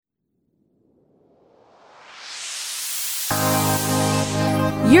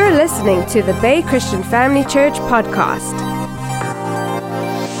You're listening to the Bay Christian Family Church podcast.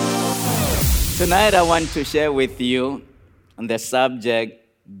 Tonight I want to share with you on the subject,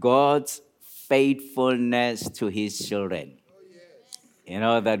 God's faithfulness to His children. You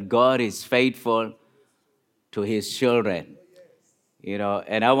know, that God is faithful to His children. You know,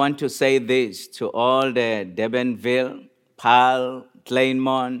 and I want to say this to all the Devonville, Pal,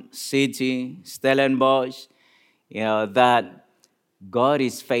 Claremont, City, Stellenbosch, you know, that God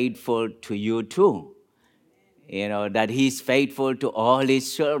is faithful to you too. You know, that He's faithful to all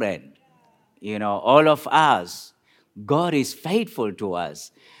His children. You know, all of us. God is faithful to us.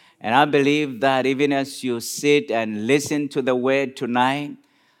 And I believe that even as you sit and listen to the word tonight,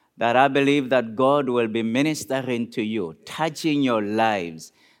 that I believe that God will be ministering to you, touching your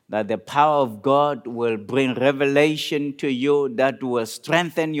lives, that the power of God will bring revelation to you that will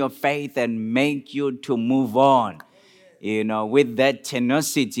strengthen your faith and make you to move on, you know, with that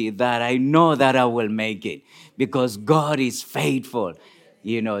tenacity that I know that I will make it because God is faithful,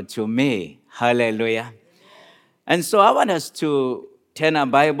 you know, to me. Hallelujah. And so I want us to turn our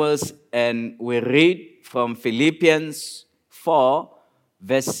Bibles and we read from Philippians 4,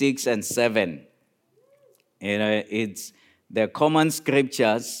 verse 6 and 7. You know, it's the common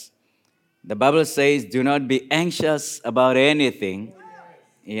scriptures. The Bible says, do not be anxious about anything,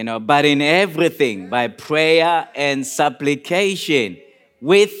 you know, but in everything, by prayer and supplication,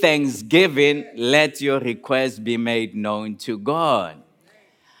 with thanksgiving, let your requests be made known to God.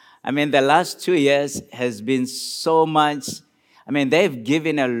 I mean, the last 2 years has been so much, they've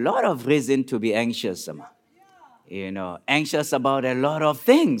given a lot of reason to be anxious. You know, anxious about a lot of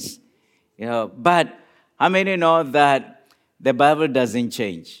things, you know, but how many know that the Bible doesn't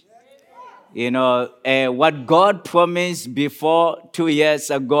change? You know, what God promised before 2 years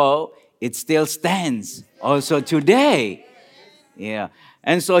ago, it still stands also today. Yeah.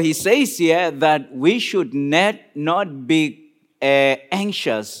 And so he says here that we should not be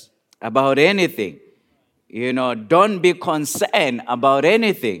anxious about anything. You know, don't be concerned about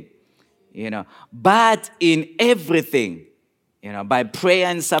anything. You know, but in everything, you know, by prayer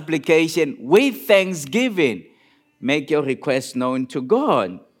and supplication, with thanksgiving, make your request known to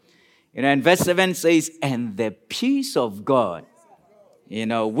God. You know, and verse 7 says, and the peace of God, you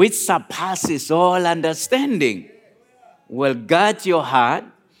know, which surpasses all understanding, will guard your heart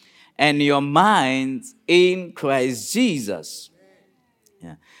and your minds in Christ Jesus.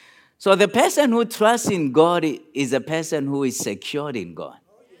 Yeah. So the person who trusts in God is a person who is secured in God.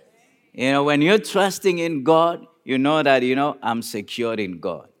 You know, when you're trusting in God, you know that, you know, I'm secured in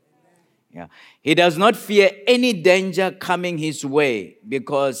God. Yeah. He does not fear any danger coming his way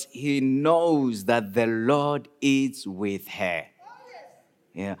because he knows that the Lord is with her.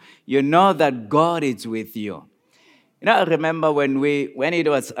 Yeah. You know that God is with you. You know, I remember when it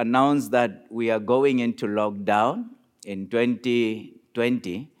was announced that we are going into lockdown in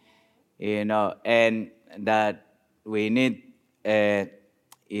 2020, you know, and that we need 3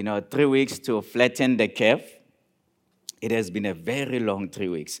 weeks to flatten the curve. It has been a very long 3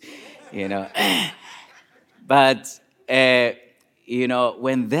 weeks, you know. But, you know,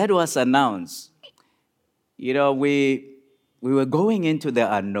 when that was announced, you know, we were going into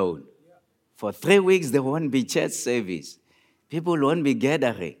the unknown. For 3 weeks, there won't be church service. People won't be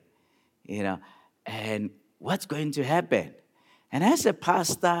gathering, you know. And what's going to happen? And as a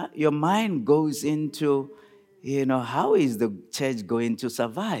pastor, your mind goes into, you know, how is the church going to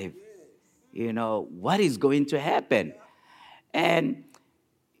survive? You know, what is going to happen? And,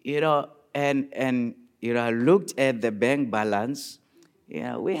 you know, I looked at the bank balance. You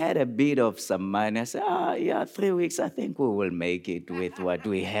know, we had a bit of some money. I said, 3 weeks, I think we will make it with what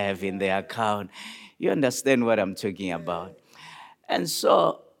we have in the account. You understand what I'm talking about? And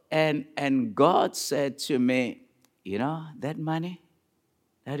so, and God said to me, you know, that money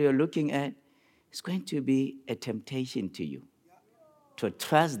that you're looking at is going to be a temptation to you to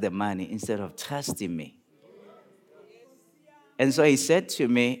trust the money instead of trusting me. And so he said to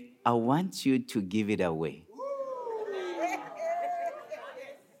me, I want you to give it away.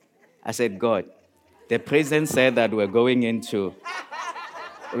 I said, God, the president said that we're going into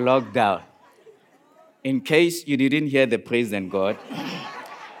lockdown. In case you didn't hear the president, God,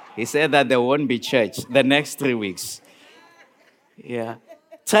 he said that there won't be church the next 3 weeks. Yeah.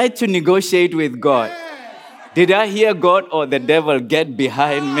 Try to negotiate with God. Did I hear God or the devil? Get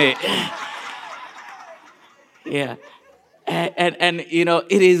behind me. Yeah. And you know,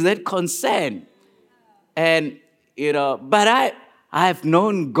 it is that concern. And, you know, but I've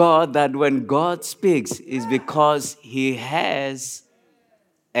known God that when God speaks, it's because He has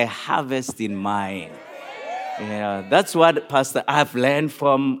a harvest in mind. That's what Pastor I've learned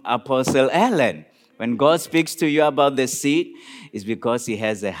from Apostle Ellen. When God speaks to you about the seed, it's because he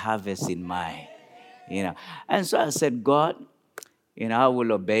has a harvest in mind. And so I said, God, I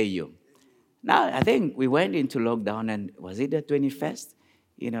will obey you. Now, I think we went into lockdown, and was it the 21st?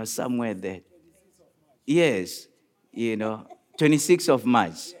 Somewhere there. Yes, 26th of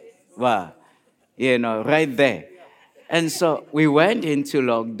March. Wow. Right there. And so we went into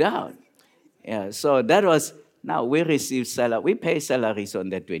lockdown. So that was, now we received salary. We pay salaries on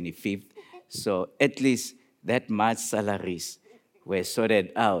the 25th. So at least that March salaries were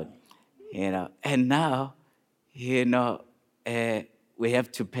sorted out. And now, we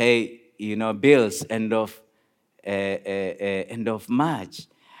have to pay, bills end of March.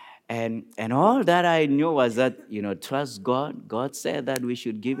 And all that I knew was that, trust God. God said that we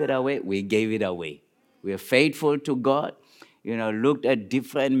should give it away. We gave it away. We are faithful to God. Looked at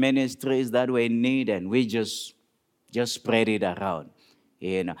different ministries that were in need, and we just spread it around.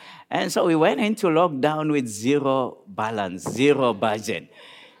 And so we went into lockdown with zero balance, zero budget.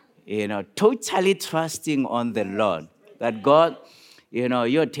 Totally trusting on the Lord that God,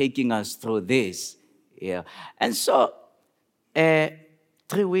 you're taking us through this. And so 3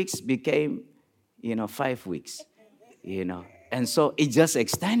 weeks became, 5 weeks. And so it just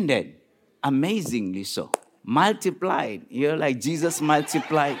extended, amazingly so. Multiplied, like Jesus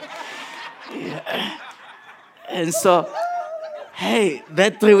multiplied. And so, hey,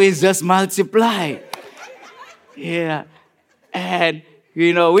 that 3 weeks just multiplied. And,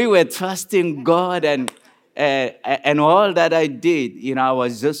 we were trusting God, and all that I did, I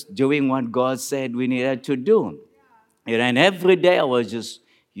was just doing what God said we needed to do. And every day I was just,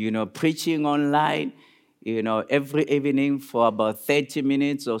 preaching online, every evening for about 30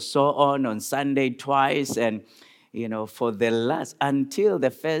 minutes or so on Sunday twice. And, for the last, until the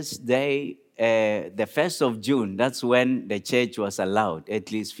first day, the 1st of June, that's when the church was allowed,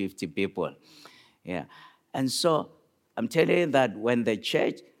 at least 50 people. And so I'm telling you that when the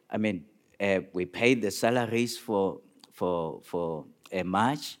church, we paid the salaries for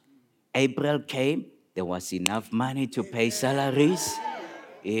March. April came, there was enough money to pay salaries,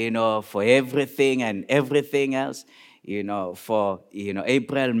 for everything and everything else. For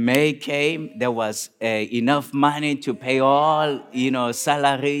April, May came, there was enough money to pay all,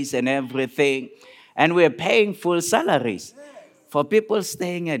 salaries and everything. And we're paying full salaries. For people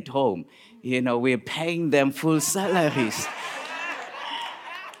staying at home, we're paying them full salaries.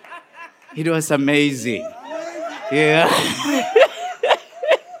 It was amazing.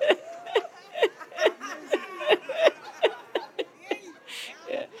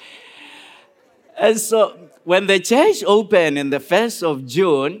 And so when the church opened in the 1st of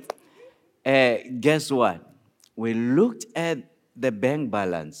June, guess what? We looked at the bank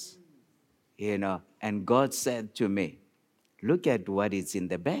balance, and God said to me, look at what is in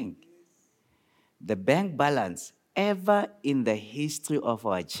the bank. The bank balance, ever in the history of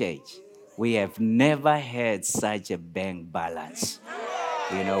our church, we have never had such a bank balance,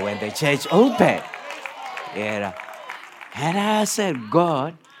 when the church opened. And I said,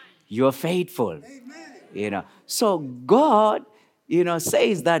 God, you're faithful. So God,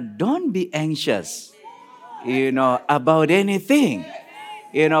 says that don't be anxious, about anything.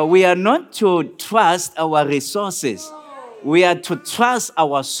 We are not to trust our resources. We are to trust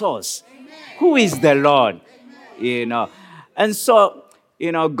our source, who is the Lord, And so,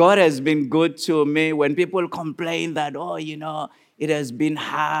 God has been good to me. When people complain that, it has been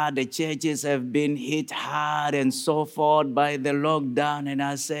hard, the churches have been hit hard and so forth by the lockdown. And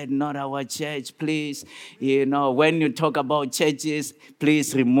I said, not our church, please. When you talk about churches,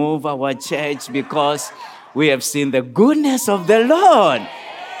 please remove our church, because we have seen the goodness of the Lord.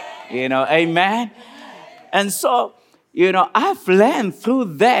 Amen. And so, I've learned through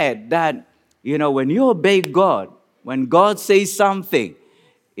that, when you obey God, when God says something,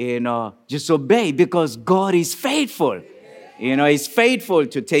 just obey, because God is faithful. He's faithful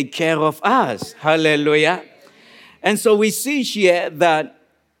to take care of us. Hallelujah. And so we see here that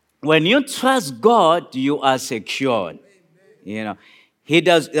when you trust God, you are secured.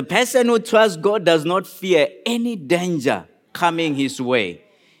 The person who trusts God does not fear any danger coming his way,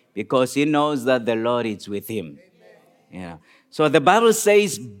 because he knows that the Lord is with him. So the Bible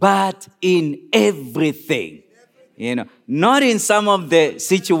says, but in everything. Not in some of the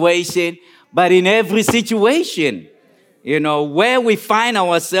situation, but in every situation. Where we find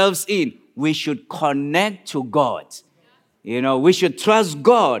ourselves in, we should connect to God. We should trust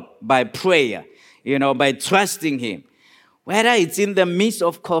God by prayer, by trusting Him. Whether it's in the midst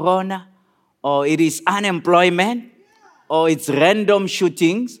of corona, or it is unemployment, or it's random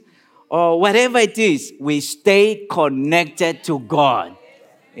shootings, or whatever it is, we stay connected to God,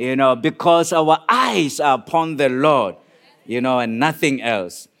 because our eyes are upon the Lord, and nothing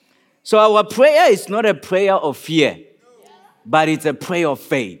else. So our prayer is not a prayer of fear, but it's a prayer of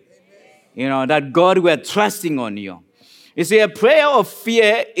faith. That God, we're trusting on you. You see, a prayer of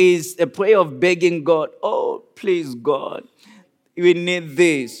fear is a prayer of begging God, oh, please, God, we need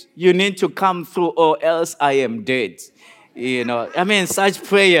this. You need to come through or else I am dead. Such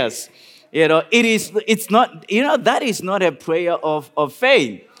prayers, it's not, that is not a prayer of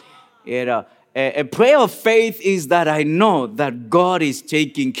faith. A prayer of faith is that I know that God is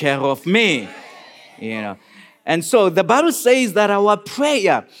taking care of me. And so the Bible says that our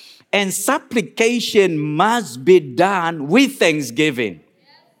prayer and supplication must be done with thanksgiving.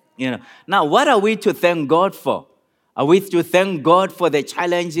 Now, what are we to thank God for? Are we to thank God for the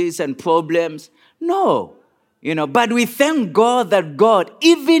challenges and problems? No. But we thank God that God,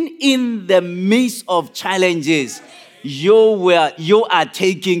 even in the midst of challenges, you are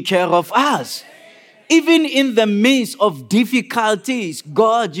taking care of us. Even in the midst of difficulties,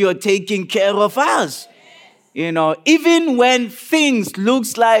 God, you're taking care of us. Even when things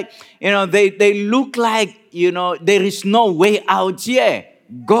looks like, they look like, there is no way out here.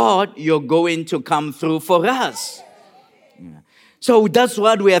 God, you're going to come through for us. So that's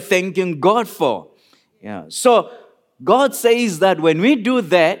what we are thanking God for. So God says that when we do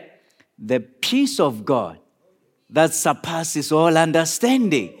that, the peace of God that surpasses all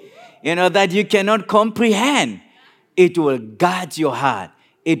understanding, that you cannot comprehend, it will guard your heart.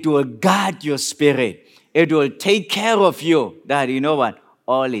 It will guard your spirit. It will take care of you. That,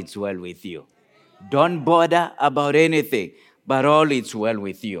 all is well with you. Don't bother about anything, but all is well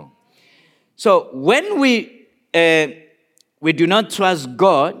with you. So when we do not trust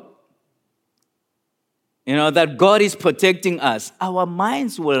God, that God is protecting us, our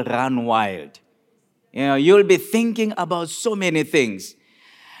minds will run wild. You'll be thinking about so many things,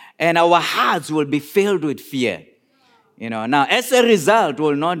 and our hearts will be filled with fear. Now, as a result,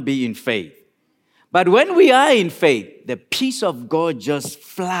 we'll not be in faith. But when we are in faith, the peace of God just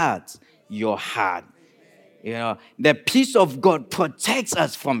floods your heart. The peace of God protects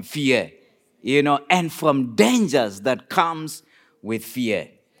us from fear, and from dangers that comes with fear.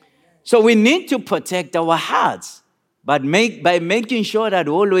 So we need to protect our hearts, but by making sure that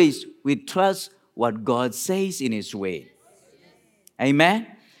always we trust what God says in His Word. Amen?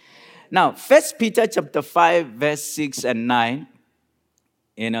 Now, 1 Peter chapter 5, verse 6 and 9,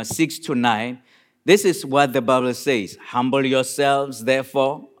 6 to 9, this is what the Bible says. Humble yourselves,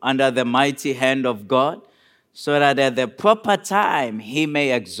 therefore, under the mighty hand of God, so that at the proper time He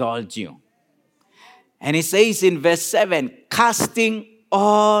may exalt you. And He says in verse 7, casting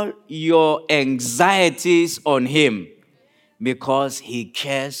all your anxieties on Him, because He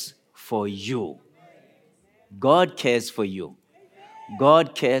cares for you. God cares for you.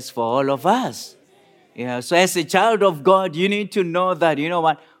 God cares for all of us. So as a child of God, you need to know that,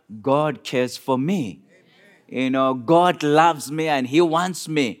 God cares for me. God loves me and He wants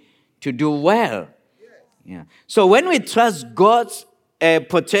me to do well. So when we trust God's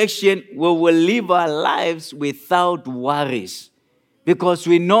protection, we will live our lives without worries, because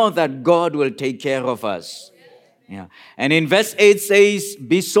we know that God will take care of us. And in verse 8 says,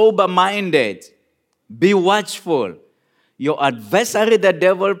 be sober-minded, be watchful. Your adversary, the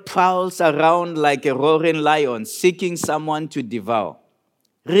devil, prowls around like a roaring lion, seeking someone to devour.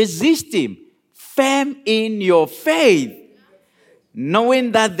 Resist him, firm in your faith,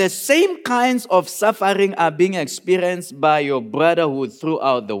 knowing that the same kinds of suffering are being experienced by your brotherhood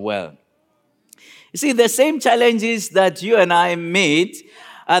throughout the world. You see, the same challenges that you and I meet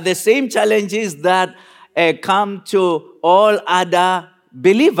are the same challenges that come to all other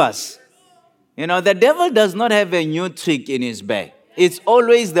believers. The devil does not have a new trick in his bag. It's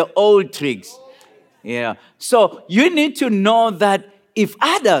always the old tricks. So you need to know that if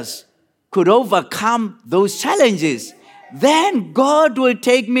others could overcome those challenges, then God will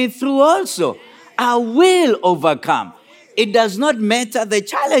take me through also. I will overcome. It does not matter the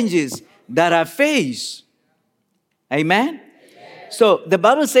challenges that I face. Amen? So the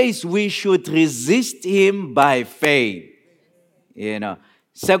Bible says we should resist him by faith. 2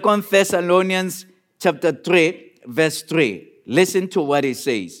 Thessalonians chapter 3, verse 3. Listen to what it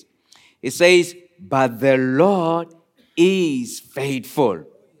says. It says, but the Lord is faithful.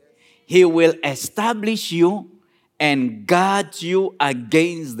 He will establish you and guard you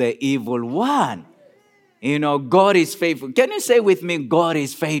against the evil one. God is faithful. Can you say with me, God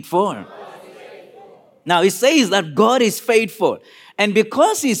is faithful? Now, it says that God is faithful. And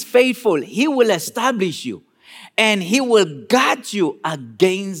because He's faithful, He will establish you. and he will guard you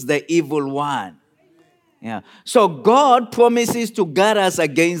against the evil one. Yeah. So God promises to guard us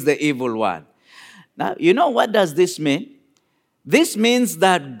against the evil one. Now, you know what does this mean? This means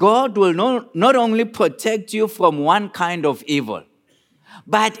that God will not only protect you from one kind of evil,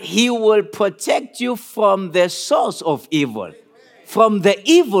 but he will protect you from the source of evil, from the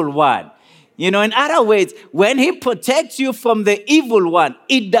evil one. In other words, when he protects you from the evil one,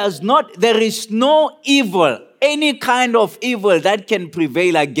 there is no evil, any kind of evil that can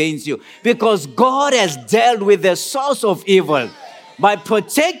prevail against you, because God has dealt with the source of evil by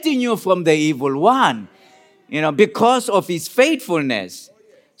protecting you from the evil one, because of his faithfulness.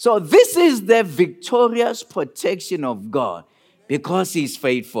 So this is the victorious protection of God, because he's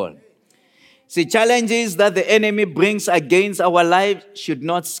faithful. See, challenges that the enemy brings against our lives should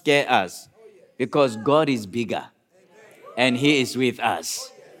not scare us, because God is bigger and he is with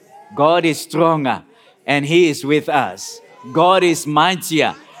us. God is stronger and he is with us. God is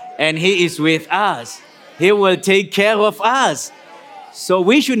mightier and he is with us. He will take care of us. So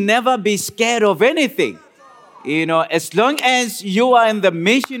we should never be scared of anything. As long as you are in the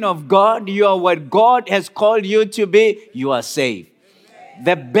mission of God, you are what God has called you to be, you are safe.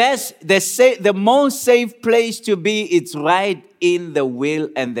 The most safe place to be, it's right in the will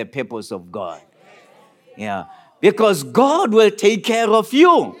and the purpose of God. Yeah. Because God will take care of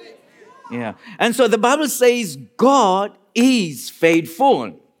you. Yeah. And so the Bible says God is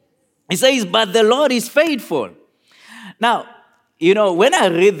faithful. It says, but the Lord is faithful. Now, when I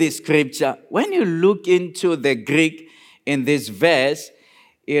read this scripture, when you look into the Greek in this verse,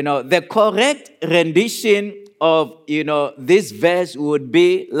 the correct rendition of, this verse would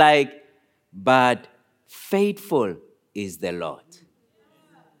be like, but faithful is the Lord.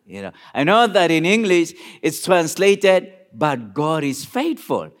 I know that in English it's translated, but God is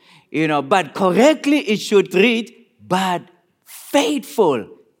faithful. But correctly it should read, but faithful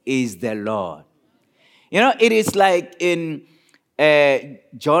is the Lord. It is like in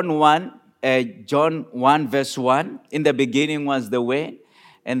John 1 verse 1, in the beginning was the Word,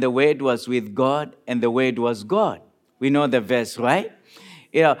 and the Word was with God, and the Word was God. We know the verse, right?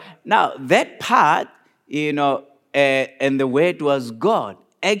 Now that part, and the Word was God.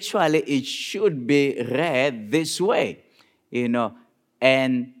 Actually, it should be read this way,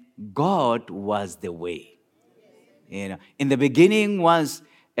 and God was the way. In the beginning was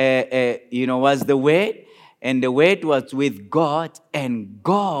the Word, and the Word was with God, and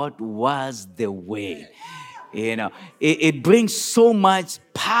God was the way. It brings so much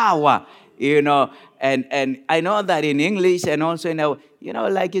power, and I know that in English and also in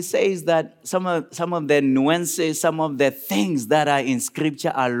like it says that some of the nuances, some of the things that are in Scripture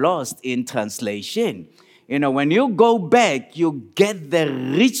are lost in translation. When you go back, you get the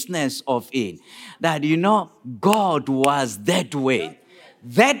richness of it. That, God was that way.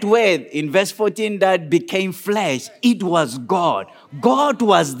 That word in verse 14 that became flesh, it was God. God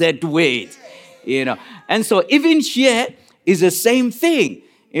was that word. And so even here is the same thing.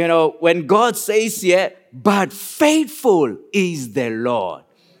 When God says here, but faithful is the Lord.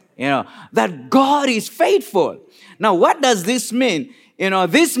 That God is faithful. Now, what does this mean?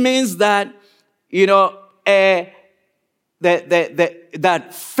 This means that,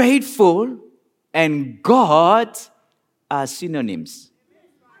 that faithful and God are synonyms.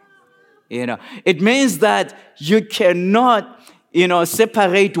 It means that you cannot,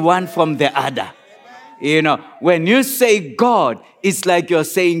 separate one from the other. When you say God, it's like you're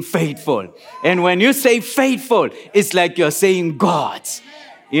saying faithful. And when you say faithful, it's like you're saying God.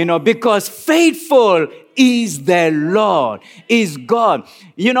 Because faithful is the Lord, is God.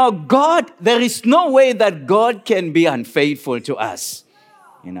 God, there is no way that God can be unfaithful to us.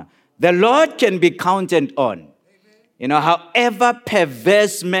 The Lord can be counted on. However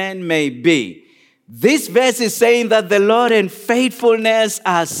perverse man may be. This verse is saying that the Lord and faithfulness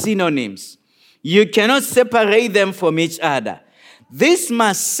are synonyms. You cannot separate them from each other. This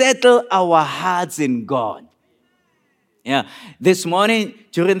must settle our hearts in God. This morning,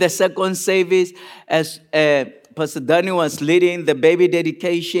 during the second service, as Pastor Danny was leading the baby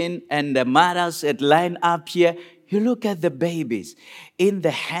dedication and the mothers had lined up here, you look at the babies in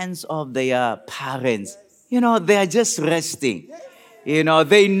the hands of their parents. They are just resting. They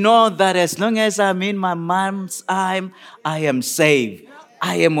know that as long as I'm in my mom's arm, I am safe.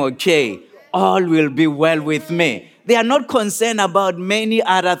 I am okay. All will be well with me. They are not concerned about many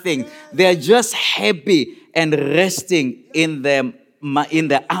other things. They are just happy and resting in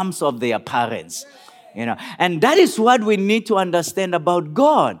the arms of their parents. And that is what we need to understand about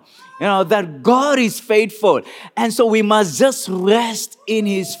God. That God is faithful. And so we must just rest in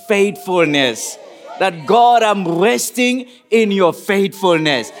his faithfulness. that God, I'm resting in your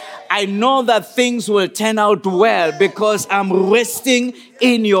faithfulness. I know that things will turn out well because I'm resting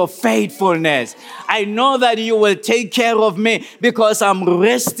in your faithfulness. I know that you will take care of me because I'm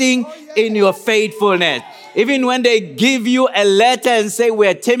resting in your faithfulness. Even when they give you a letter and say,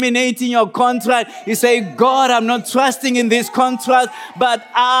 we're terminating your contract, you say, God, I'm not trusting in this contract, but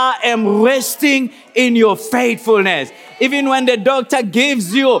I am resting in your faithfulness. Even when the doctor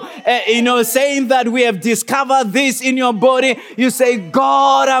gives you, saying that we have discovered this in your body, you say,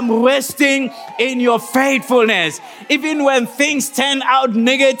 God, I'm resting in your faithfulness. Even when things turn out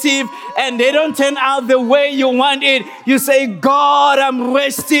negative and they don't turn out the way you want it, you say, God, I'm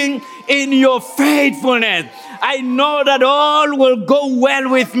resting in your faithfulness. I know that all will go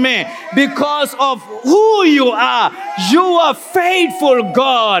well with me because of who you are. You are faithful,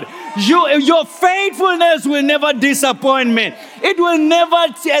 God. Your faithfulness will never disappoint me. It will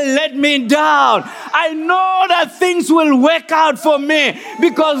never let me down. I know that things will work out for me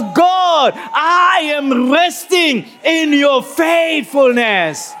because, God, I am resting in your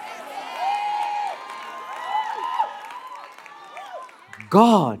faithfulness.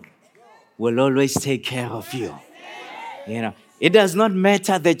 God will always take care of you. It does not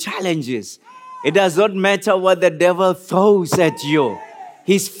matter the challenges. It does not matter what the devil throws at you.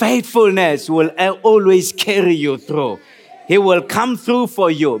 His faithfulness will always carry you through. He will come through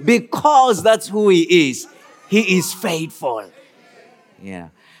for you because that's who he is. He is faithful.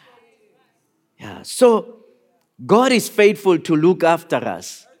 So God is faithful to look after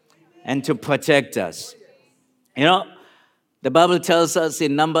us and to protect us. The Bible tells us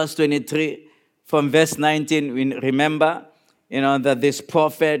in Numbers 23 from verse 19, we remember, that this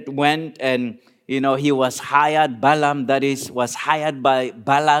prophet went and, he was hired, Balaam, that is, was hired by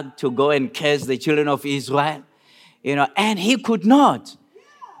Balak to go and curse the children of Israel, and he could not.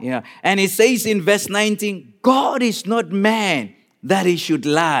 And it says in verse 19, God is not man that he should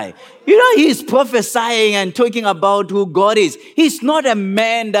lie. He's prophesying and talking about who God is. He's not a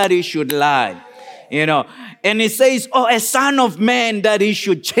man that he should lie. And it says, a son of man that he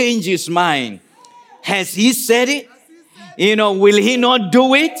should change his mind. Has he said it? Will he not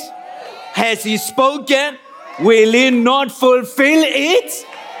do it? Has he spoken? Will he not fulfill it?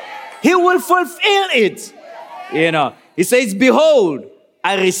 He will fulfill it. He says, behold,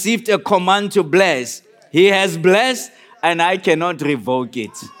 I received a command to bless. He has blessed and I cannot revoke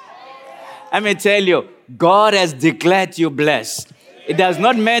it. Let me tell you, God has declared you blessed. It does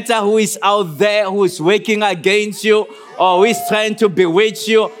not matter who is out there, who is working against you, or who is trying to bewitch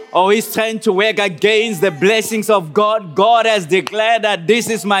you, or who is trying to work against the blessings of God. God has declared that this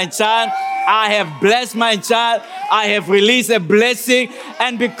is my child. I have blessed my child. I have released a blessing.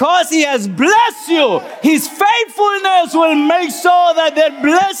 And because he has blessed you, his faithfulness will make sure that that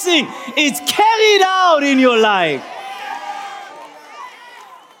blessing is carried out in your life.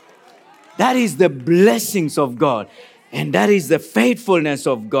 That is the blessings of God. And that is the faithfulness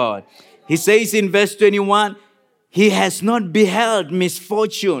of God. He says in verse 21, he has not beheld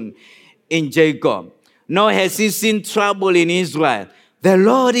misfortune in Jacob, nor has he seen trouble in Israel. The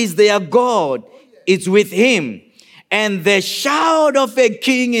Lord is their God. It's with him. And the shout of a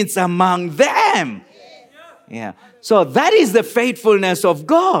king is among them. So that is the faithfulness of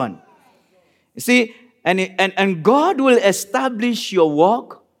God. You see, and God will establish your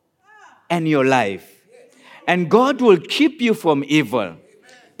walk and your life. And God will keep you from evil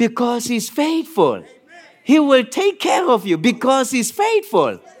because he's faithful. He will take care of you because he's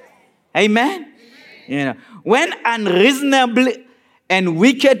faithful. Amen? When unreasonable and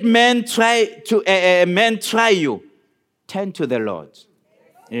wicked men try you, turn to the Lord,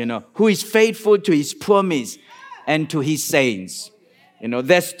 who is faithful to his promise and to his saints.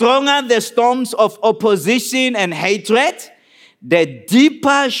 The stronger the storms of opposition and hatred, the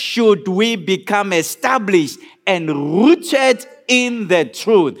deeper should we become established and rooted in the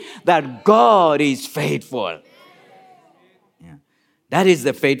truth that God is faithful. That is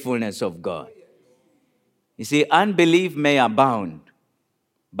the faithfulness of God. You see, unbelief may abound,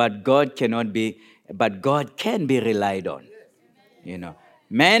 but God can be relied on.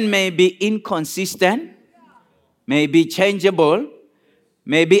 Man may be inconsistent, may be changeable,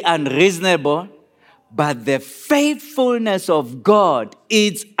 may be unreasonable, but the faithfulness of God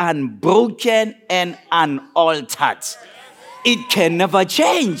is unbroken and unaltered. It can never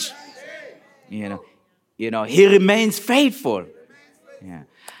change. He remains faithful.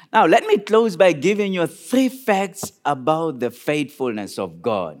 Now, let me close by giving you 3 facts about the faithfulness of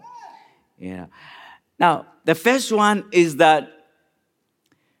God. Now, the first one is that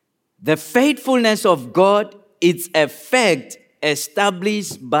the faithfulness of God is a fact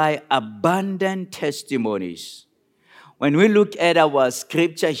established by abundant testimonies. When we look at our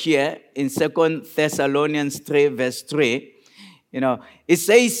scripture here in 2 Thessalonians 3, verse 3, it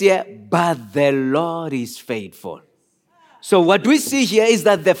says here, but the Lord is faithful. So what we see here is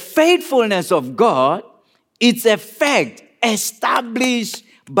that the faithfulness of God, it's a fact established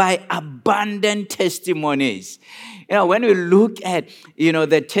by abundant testimonies. When we look at,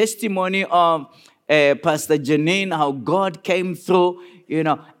 the testimony of Pastor Janine, how God came through,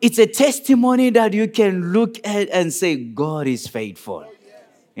 it's a testimony that you can look at and say, God is faithful.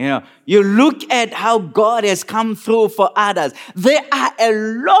 You look at how God has come through for others. There are a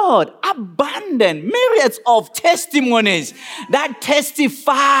lot, abundant, myriads of testimonies that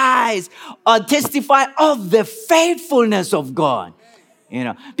testify of the faithfulness of God.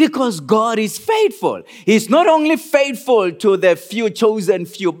 Because God is faithful. He's not only faithful to the few, chosen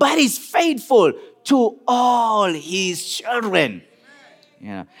few, but He's faithful to all His children.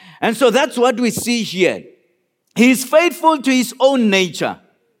 And so that's what we see here. He is faithful to His own nature.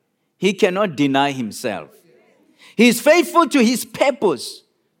 He cannot deny Himself. He is faithful to His purpose,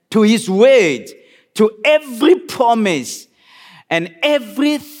 to His word, to every promise, and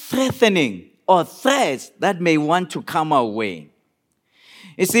every threatening or threat that may want to come our way.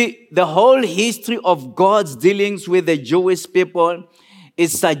 You see, the whole history of God's dealings with the Jewish people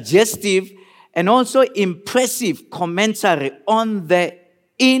is suggestive and also impressive commentary on the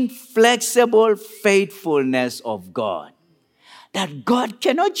inflexible faithfulness of God. That God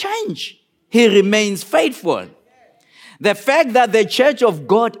cannot change. He remains faithful. The fact that the church of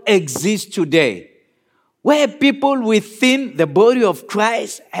God exists today, where people within the body of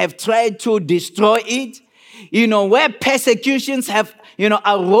Christ have tried to destroy it, where persecutions have,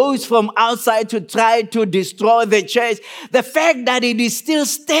 arose from outside to try to destroy the church, the fact that it is still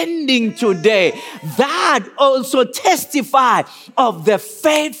standing today, that also testifies of the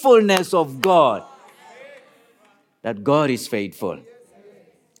faithfulness of God. That God is faithful.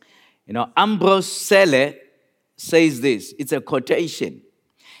 Ambrose Selle says this. It's a quotation.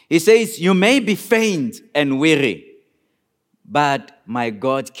 He says, you may be faint and weary, but my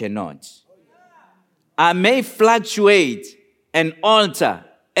God cannot. I may fluctuate and alter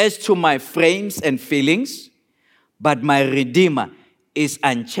as to my frames and feelings, but my Redeemer is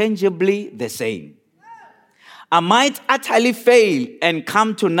unchangeably the same. I might utterly fail and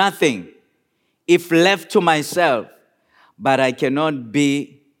come to nothing if left to myself, but I cannot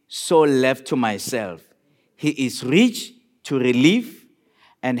be so left to myself. He is rich to relieve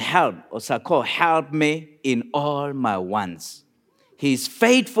and help, or so-called help me in all my wants. He is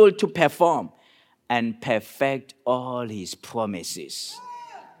faithful to perform and perfect all His promises.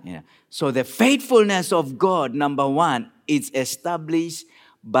 So the faithfulness of God, number one, is established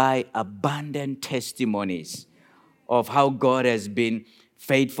by abundant testimonies of how God has been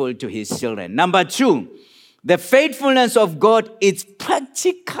faithful to His children. Number two, the faithfulness of God is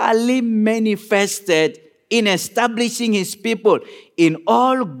practically manifested in establishing His people in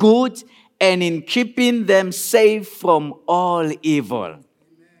all good and in keeping them safe from all evil.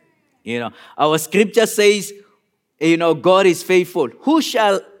 Our scripture says, God is faithful. Who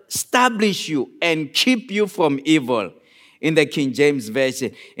shall establish you and keep you from evil? In the King James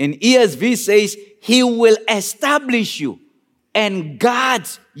Version. In ESV says, He will establish you and guard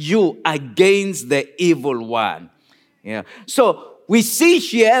you against the evil one. So we see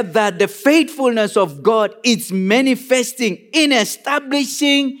here that the faithfulness of God is manifesting in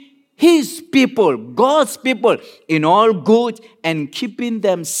establishing His people, God's people, in all good and keeping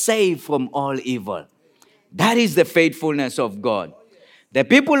them safe from all evil. That is the faithfulness of God. The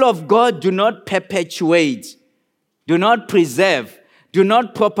people of God do not perpetuate, do not preserve, do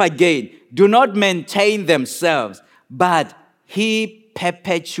not propagate, do not maintain themselves, but He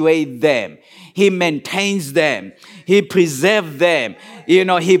perpetuates them. He maintains them. He preserves them.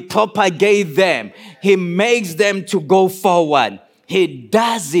 He propagates them. He makes them to go forward. He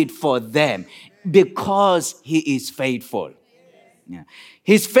does it for them because He is faithful.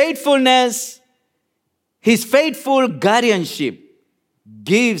 His faithfulness, His faithful guardianship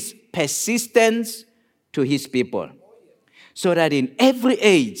gives persistence to His people, so that in every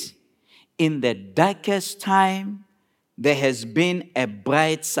age, in the darkest time, there has been a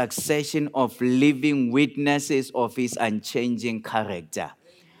bright succession of living witnesses of His unchanging character.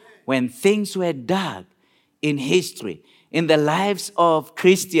 When things were dark in history, in the lives of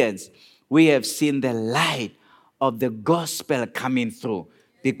Christians, we have seen the light of the gospel coming through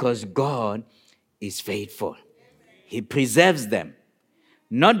because God is faithful. He preserves them,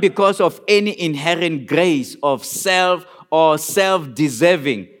 not because of any inherent grace of self or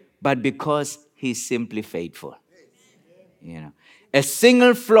self-deserving, but because He's simply faithful. A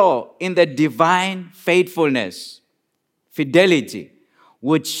single flaw in the divine faithfulness, fidelity,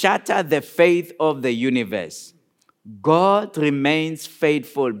 would shatter the faith of the universe. God remains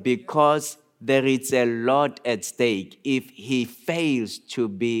faithful because there is a lot at stake if he fails to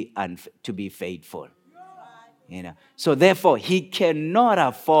be faithful. So therefore, he cannot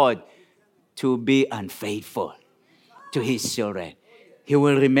afford to be unfaithful to his children. He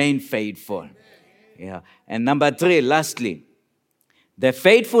will remain faithful. And number 3, lastly, the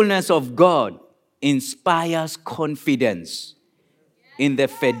faithfulness of God inspires confidence in the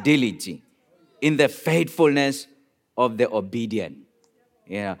fidelity, in the faithfulness of the obedient.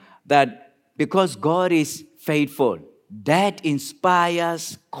 That because God is faithful, that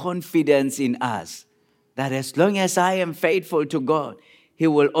inspires confidence in us. That as long as I am faithful to God, he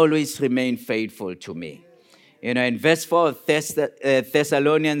will always remain faithful to me. In verse 4,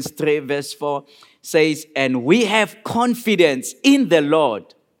 Thessalonians 3, verse 4 says, and we have confidence in the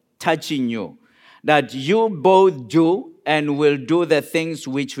Lord touching you, that you both do and will do the things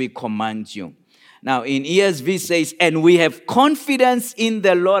which we command you. Now, in ESV says, and we have confidence in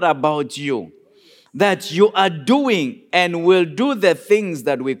the Lord about you, that you are doing and will do the things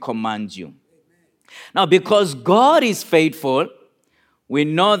that we command you. Now, because God is faithful, we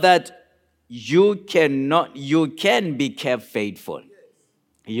know that you can be kept faithful.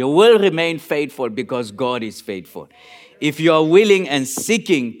 You will remain faithful because God is faithful. If you are willing and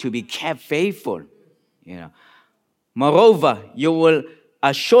seeking to be kept faithful, Moreover, you will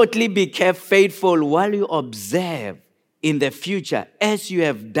shortly be kept faithful while you observe in the future, as you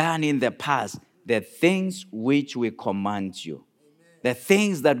have done in the past, the things which we command you. The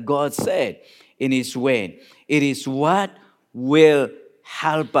things that God said in his word. It is what will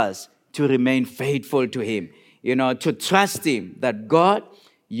help us to remain faithful to him. To trust him that God,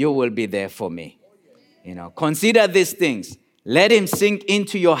 you will be there for me. Consider these things. Let him sink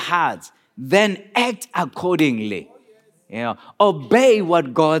into your hearts. Then act accordingly. Obey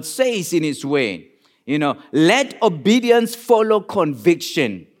what God says in his word. Let obedience follow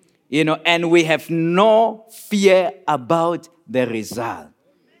conviction. And we have no fear about the result.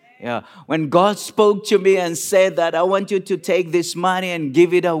 When God spoke to me and said that I want you to take this money and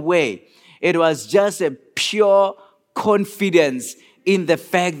give it away, it was just a pure confidence in the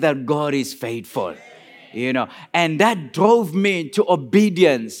fact that God is faithful. And that drove me to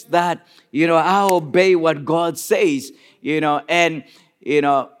obedience, that, I obey what God says, and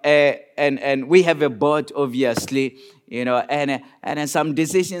we have a board, obviously, and some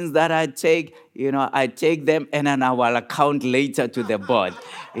decisions that I take, I take them and then I will account later to the board,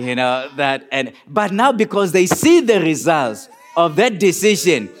 but now because they see the results of that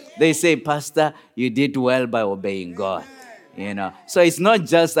decision, they say, Pastor, you did well by obeying God. So it's not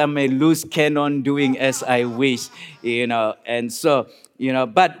just I'm a loose cannon doing as I wish, and so,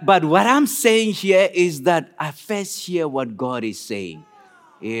 but what I'm saying here is that I first hear what God is saying,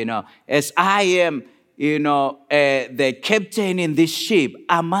 as I am, the captain in this ship,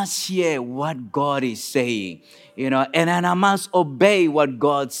 I must hear what God is saying, and then I must obey what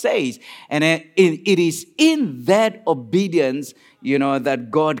God says, and it is in that obedience, that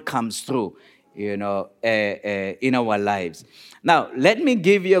God comes through. In our lives. Now, let me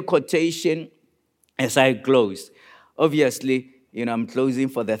give you a quotation as I close. Obviously, I'm closing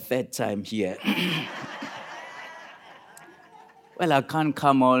for the third time here. Well, I can't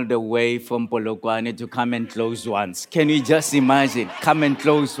come all the way from Polokwane to come and close once. Can you just imagine? Come and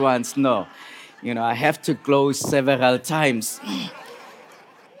close once? No. I have to close several times.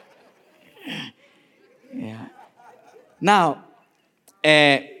 Yeah. Now,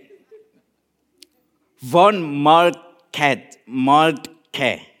 von Moltke,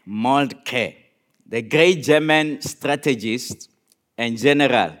 the great German strategist and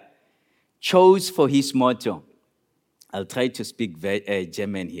general, chose for his motto, I'll try to speak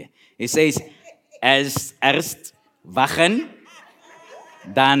German here. He says, erst wachen,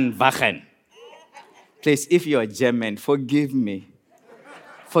 dann wachen. Please, if you're German, forgive me.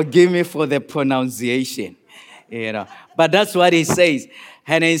 Forgive me for the pronunciation. But that's what he says.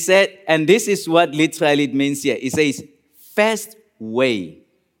 And he said, and this is what literally it means here. He says, first weigh,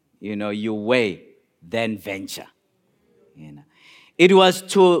 you weigh, then venture. It was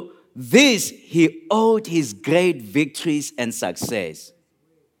to this he owed his great victories and success.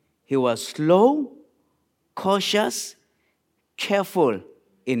 He was slow, cautious, careful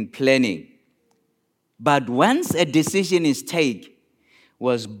in planning. But once a decision is taken,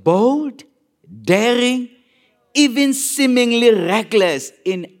 was bold, daring, even seemingly reckless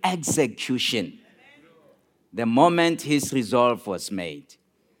in execution. The moment his resolve was made.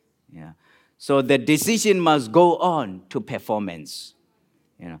 So the decision must go on to performance.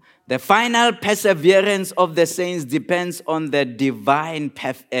 The final perseverance of the saints depends on the divine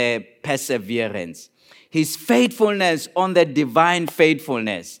perseverance. His faithfulness on the divine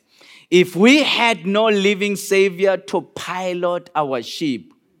faithfulness. If we had no living Savior to pilot our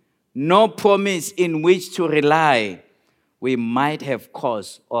ship, no promise in which to rely, we might have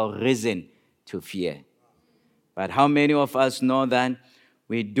cause or reason to fear. But how many of us know that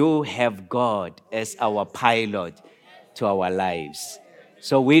we do have God as our pilot to our lives?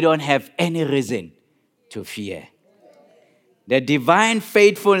 So we don't have any reason to fear. The divine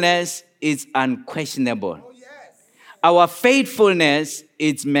faithfulness is unquestionable. Our faithfulness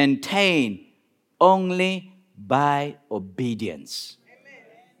is maintained only by obedience.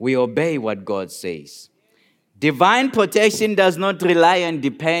 We obey what God says. Divine protection does not rely and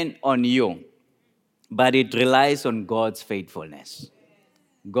depend on you, but it relies on God's faithfulness.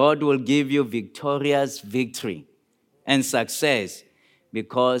 God will give you victorious victory and success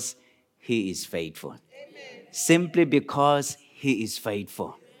because He is faithful. Amen. Simply because He is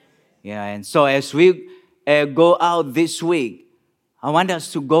faithful. Yeah, and so as we go out this week, I want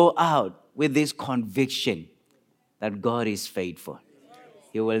us to go out with this conviction that God is faithful.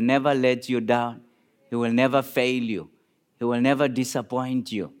 He will never let you down. He will never fail you. He will never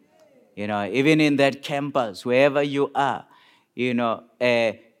disappoint you. Even in that campus, wherever you are,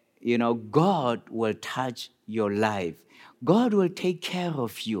 God will touch your life. God will take care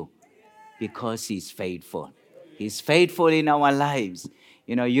of you because He's faithful. He's faithful in our lives.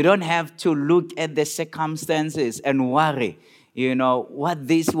 You don't have to look at the circumstances and worry, what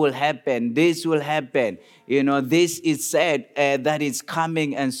this will happen, this will happen. This is said that it's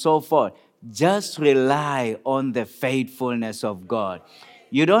coming and so forth. Just rely on the faithfulness of God.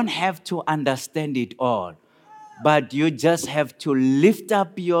 You don't have to understand it all, but you just have to lift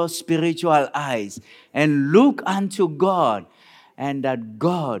up your spiritual eyes and look unto God, and that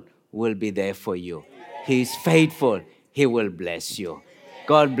God will be there for you. He is faithful. He will bless you.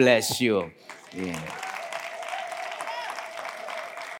 God bless you. Yeah.